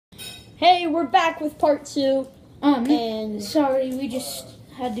Hey, we're back with part 2. And sorry, we just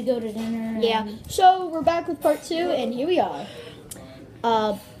had to go to dinner. Yeah. So we're back with part 2, and here we are.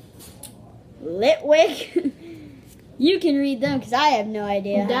 Litwick. You can read them because I have no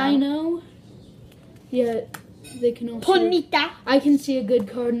idea. Dino. Yeah, they can also. Ponyta. I can see a good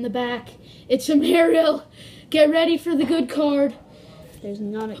card in the back. It's a Marill. Get ready for the good card. There's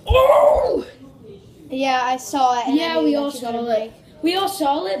not a. Oh! Yeah, I saw it. And Yeah, we all saw it. We all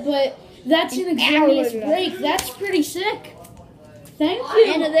saw it, but that's an Xerneas break. That's pretty sick. Thank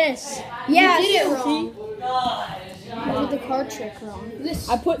you. Into this. Yeah, You did it wrong. You did the card trick wrong. This.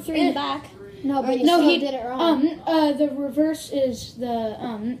 I put 3 in the back. No, but you No, still he did it wrong. The reverse is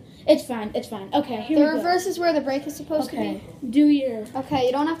the It's fine. It's fine. Okay, here we go. The reverse is where the break is supposed to be. Do your. Okay,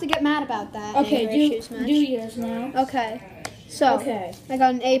 you don't have to get mad about that. Okay, do yours now. Okay. So, Okay. I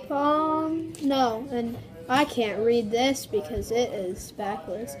got an A-palm. No, and I can't read this because it is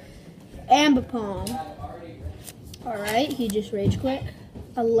backwards. Ambipom. Alright, he just rage quit.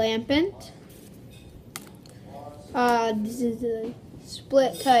 A Lampent. This is a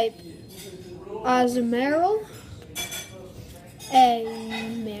split type Azumarill. A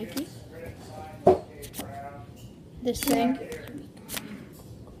Mankey. This thing.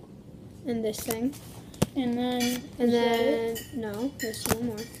 And this thing. And then. No, there's one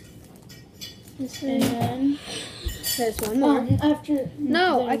more. This And thing. then. There's one more. After.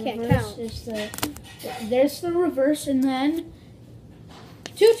 No, the I can't reverse count. Is there's the reverse, and then.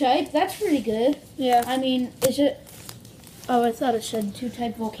 2-type. That's pretty good. Yeah. I mean, is it. Oh, I thought it said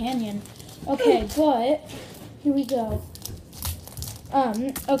 2-type Volcanion. Okay, but. Here we go.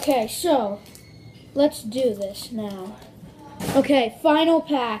 Okay, so. Let's do this now. Okay, final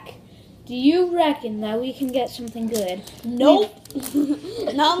pack. Do you reckon that we can get something good? Nope.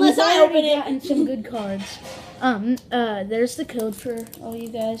 Not unless I open it. Gotten some good cards. There's the code for all you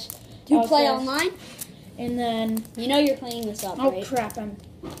guys. Do you play Okay. online? And then, You know you're playing this up, oh right? crap,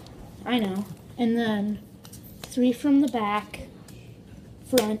 I know. And then 3 from the back,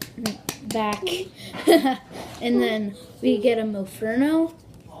 front, back, and then we get a Moferno.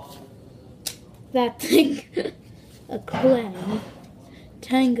 That thing, a Clang,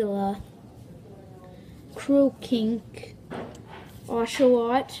 Tangela, Crokink,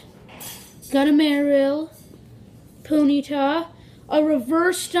 Oshawott, got a Marill, Ponyta, a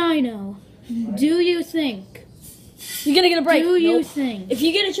reverse Dino. Do you think? You're gonna get a break. Do you Nope. think? If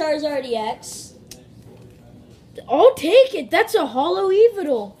you get a Charizard EX, I'll take it. That's a Hollow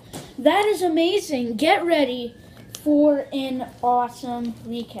Evador. That is amazing. Get ready for an awesome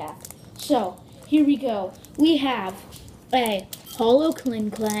recap. So, here we go. We have a Hollow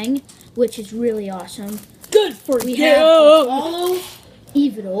Klinklang, which is really awesome. good for We have a Hollow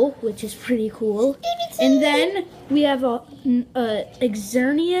Evador, which is pretty cool. And then we have a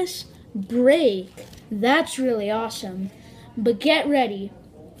Xerneas break. That's really awesome. But get ready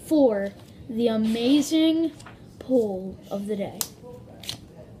for the amazing pull of the day.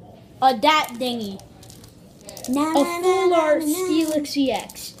 A Dat Dingy. A full art Steelix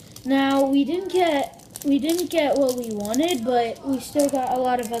EX. Now we didn't get what we wanted, but we still got a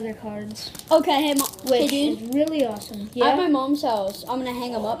lot of other cards, Okay, hey, which hey, dude. is really awesome. I'm at my Yeah. mom's house. I'm gonna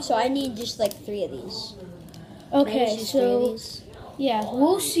hang them up, so I need just like 3 of these. Can I Okay, just use 3 of so these? yeah,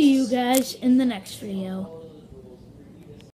 we'll see you guys in the next video.